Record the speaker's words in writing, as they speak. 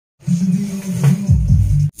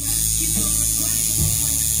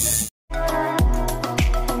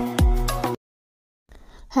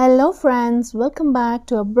Hello friends, welcome back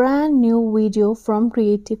to a brand new video from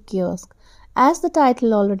Creative Kiosk. As the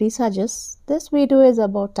title already suggests, this video is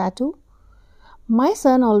about tattoo. My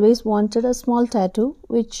son always wanted a small tattoo,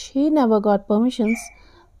 which he never got permissions.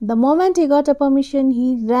 The moment he got a permission,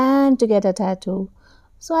 he ran to get a tattoo.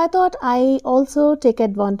 So I thought I also take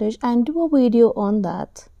advantage and do a video on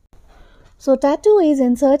that. So tattoo is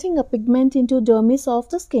inserting a pigment into dermis of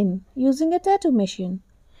the skin using a tattoo machine.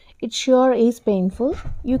 It sure is painful.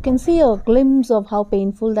 You can see a glimpse of how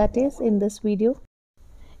painful that is in this video.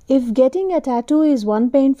 If getting a tattoo is one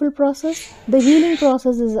painful process, the healing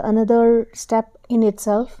process is another step in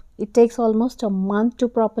itself. It takes almost a month to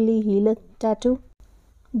properly heal a tattoo.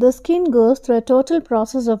 The skin goes through a total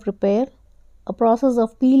process of repair, a process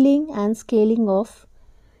of peeling and scaling off.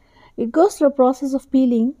 It goes through a process of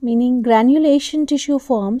peeling, meaning granulation tissue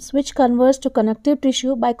forms which converts to connective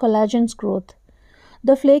tissue by collagen's growth.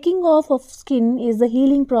 The flaking off of skin is the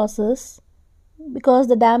healing process because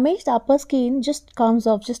the damaged upper skin just comes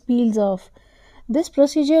off, just peels off. This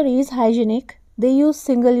procedure is hygienic. They use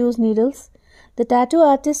single-use needles. The tattoo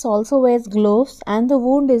artist also wears gloves and the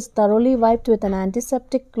wound is thoroughly wiped with an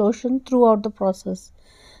antiseptic lotion throughout the process.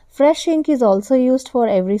 Fresh ink is also used for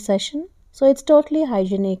every session, so it's totally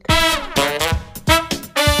hygienic.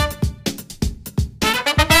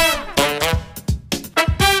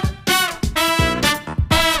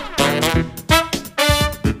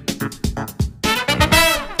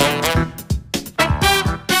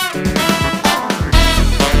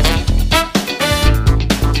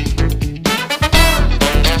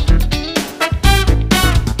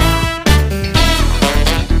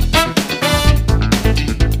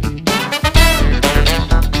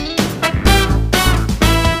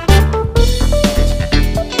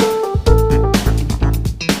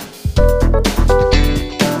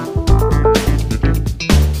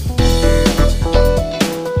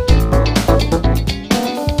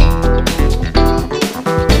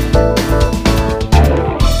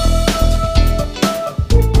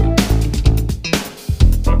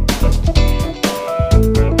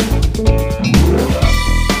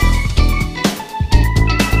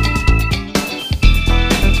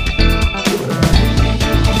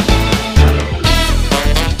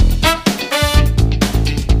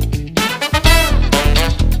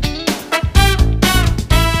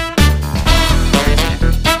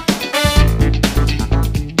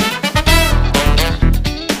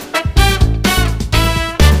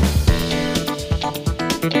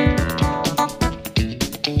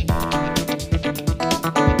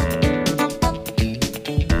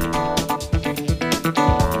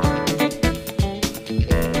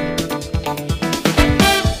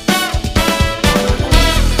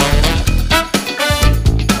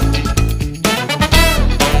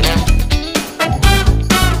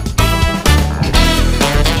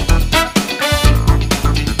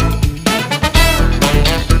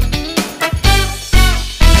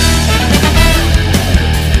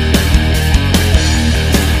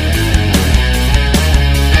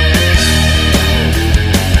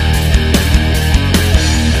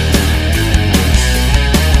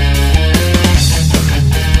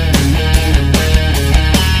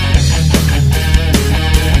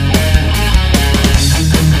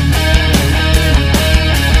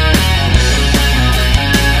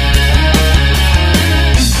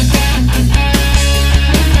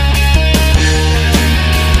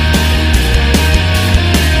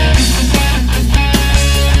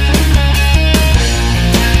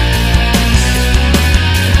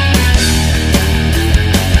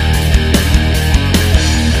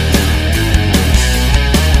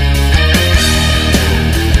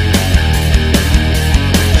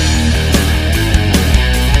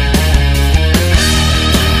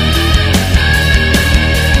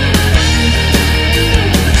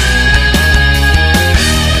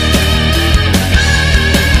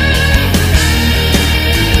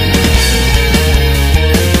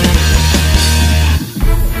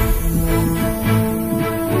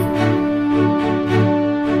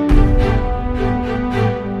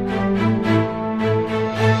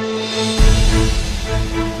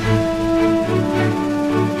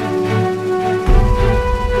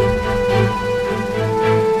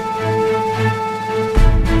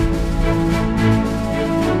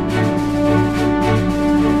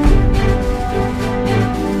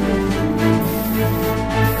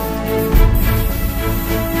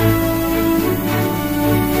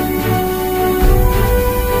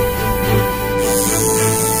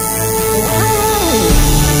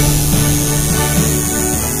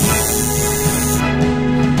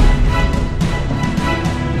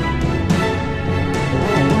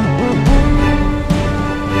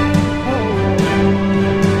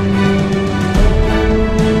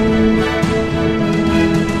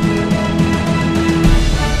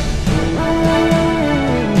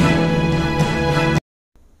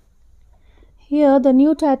 Here, the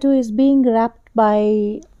new tattoo is being wrapped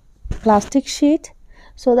by plastic sheet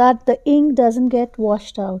so that the ink doesn't get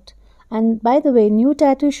washed out. And by the way, new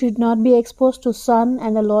tattoo should not be exposed to sun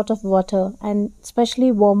and a lot of water, and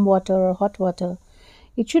especially warm water or hot water.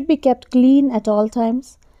 It should be kept clean at all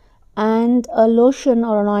times, and a lotion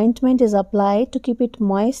or an ointment is applied to keep it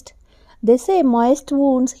moist. They say moist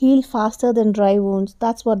wounds heal faster than dry wounds.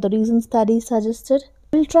 That's what the recent study suggested.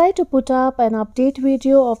 We'll try to put up an update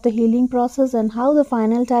video of the healing process and how the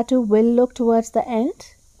final tattoo will look towards the end.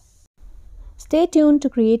 Stay tuned to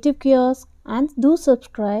Creative Kiosk and do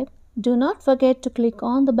subscribe. Do not forget to click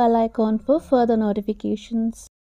on the bell icon for further notifications.